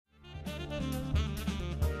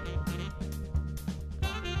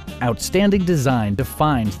Outstanding design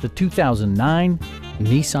defines the 2009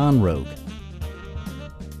 Nissan Rogue.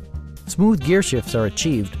 Smooth gear shifts are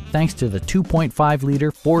achieved thanks to the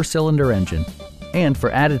 2.5-liter four-cylinder engine. And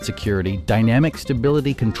for added security, dynamic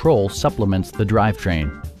stability control supplements the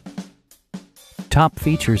drivetrain. Top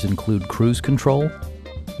features include cruise control,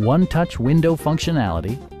 one-touch window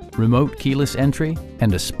functionality, remote keyless entry,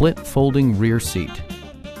 and a split folding rear seat.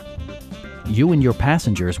 You and your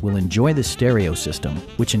passengers will enjoy the stereo system,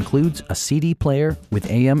 which includes a CD player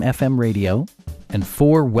with AM/FM radio and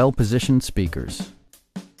 4 well-positioned speakers.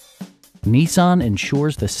 Nissan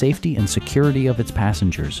ensures the safety and security of its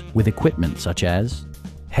passengers with equipment such as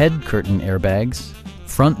head curtain airbags,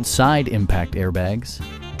 front and side impact airbags,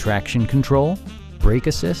 traction control, brake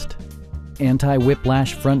assist,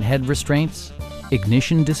 anti-whiplash front head restraints,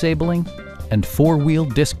 ignition disabling, and 4-wheel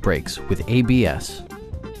disc brakes with ABS.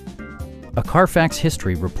 A Carfax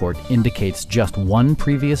history report indicates just one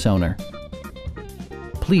previous owner.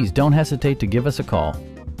 Please don't hesitate to give us a call.